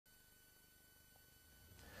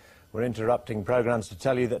We're interrupting programmes to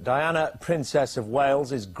tell you that Diana, Princess of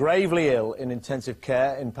Wales, is gravely ill in intensive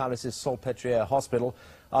care in Paris' Salpêtrière Hospital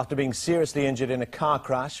after being seriously injured in a car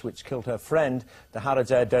crash which killed her friend, the Harrods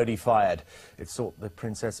Dodi fired. It's thought the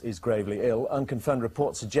princess is gravely ill. Unconfirmed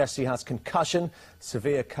reports suggest she has concussion,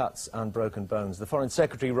 severe cuts and broken bones. The Foreign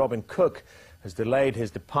Secretary, Robin Cook, has delayed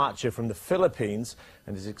his departure from the Philippines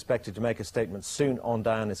and is expected to make a statement soon on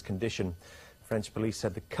Diana's condition. French police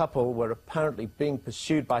said the couple were apparently being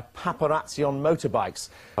pursued by paparazzi on motorbikes.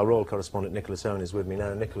 Our royal correspondent Nicholas Owen is with me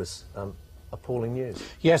now. Nicholas, appalling news.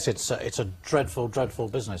 Yes, it's a dreadful, dreadful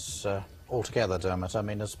business altogether, Dermot. I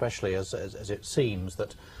mean, especially as it seems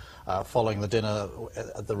that following the dinner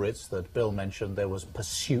at the Ritz that Bill mentioned, there was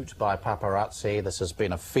pursuit by paparazzi. This has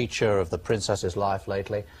been a feature of the princess's life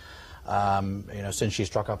lately, you know, since she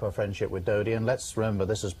struck up her friendship with Dodi. And let's remember,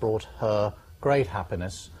 this has brought her great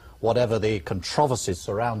happiness. Whatever the controversies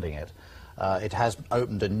surrounding it, it has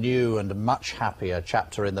opened a new and much happier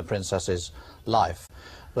chapter in the princess's life.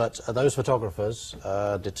 But those photographers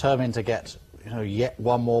determined to get, you know, yet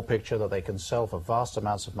one more picture that they can sell for vast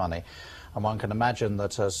amounts of money. And one can imagine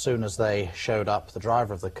that as soon as they showed up, the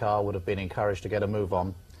driver of the car would have been encouraged to get a move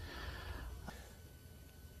on.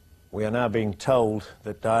 We are now being told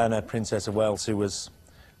that Diana, Princess of Wales, who was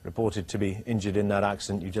reported to be injured in that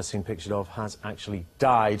accident you've just seen pictures of, has actually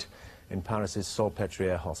died in Paris'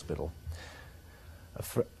 Salpêtrière Hospital.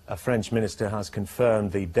 A French minister has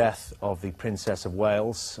confirmed the death of the Princess of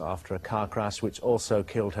Wales after a car crash which also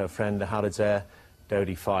killed her friend, the Harrods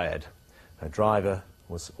Dodi fired. Her driver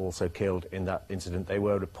was also killed in that incident. They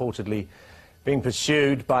were reportedly being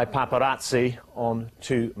pursued by paparazzi on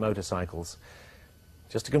 2 motorcycles.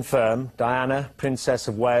 Just to confirm, Diana, Princess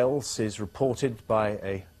of Wales, is reported by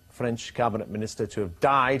a French cabinet minister to have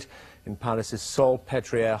died in Paris'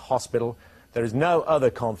 Salpêtrière Hospital. There is no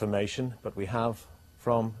other confirmation, but we have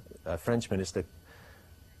from a French minister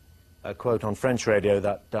a quote on French radio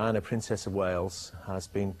that Diana, Princess of Wales, has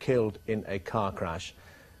been killed in a car crash.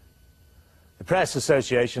 The Press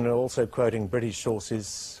Association are also quoting British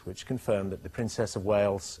sources which confirm that the Princess of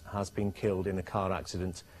Wales has been killed in a car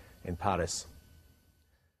accident in Paris.